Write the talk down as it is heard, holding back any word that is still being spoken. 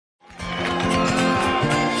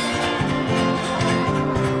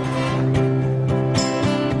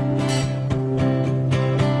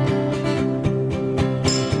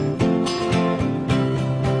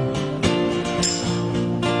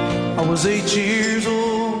years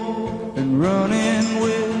old and running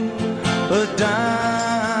with a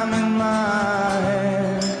dime in my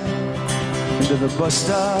hand into the bus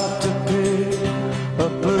stop to pick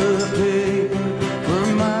up a paper for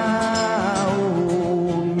my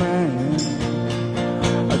old man.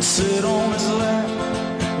 I'd sit on his lap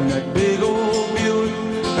in that big old Buick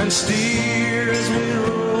and steer as we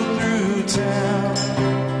rode through town.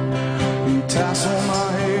 He'd tassel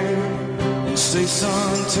my hair and say,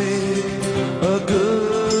 son, take a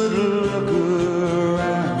good look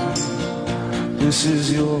around. This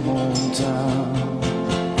is your hometown.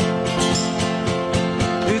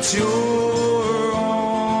 It's your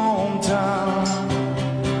hometown.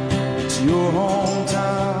 It's your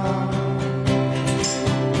hometown.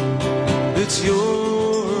 It's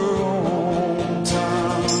your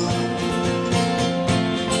hometown.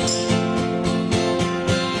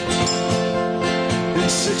 In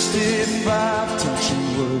 '65, tension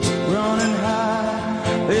was running high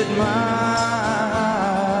at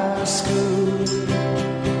my school.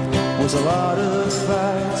 Was a lot of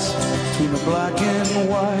fights between the black and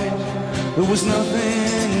white. There was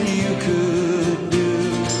nothing you could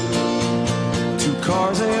do. Two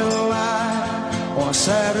cars collide on a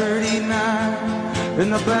Saturday night. In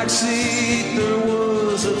the backseat there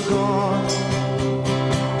was a gun.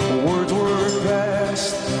 Words were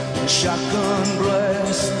passed, a shotgun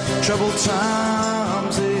blast. Troubled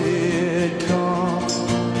times had come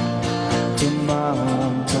to my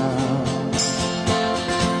hometown.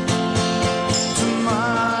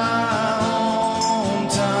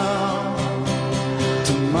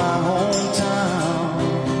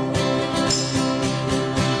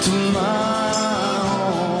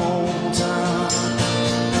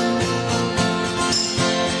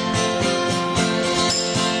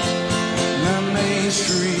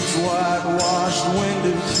 Streets, whitewashed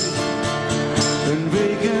windows, and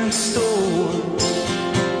vacant stores.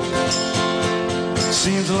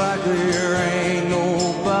 Seems like there ain't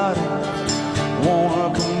nobody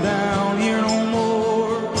wanna come down here no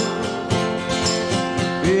more.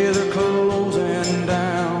 Yeah, they're closing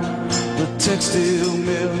down the textile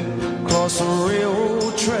mill across the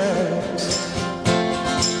railroad tracks.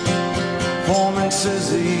 Foreman says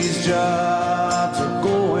these jobs are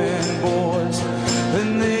going, boys,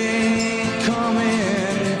 and they ain't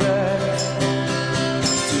coming back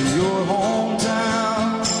to your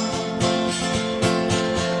hometown,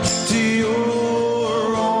 to your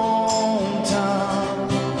hometown,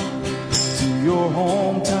 to your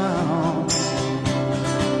hometown,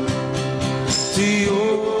 to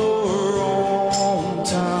your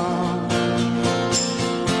hometown.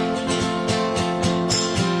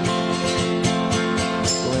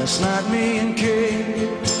 Last night me and Kate,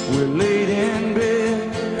 we're laid in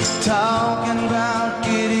bed, talking about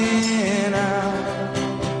getting out,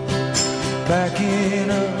 packing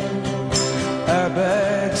up our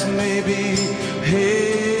bags, maybe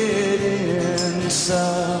heading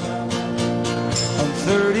south. I'm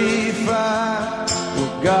 35,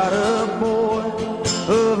 we've got a boy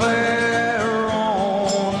of our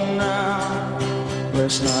own now.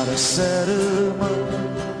 Last night I sat him up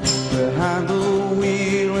behind the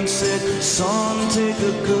wheel and said, son, take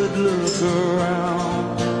a good look around.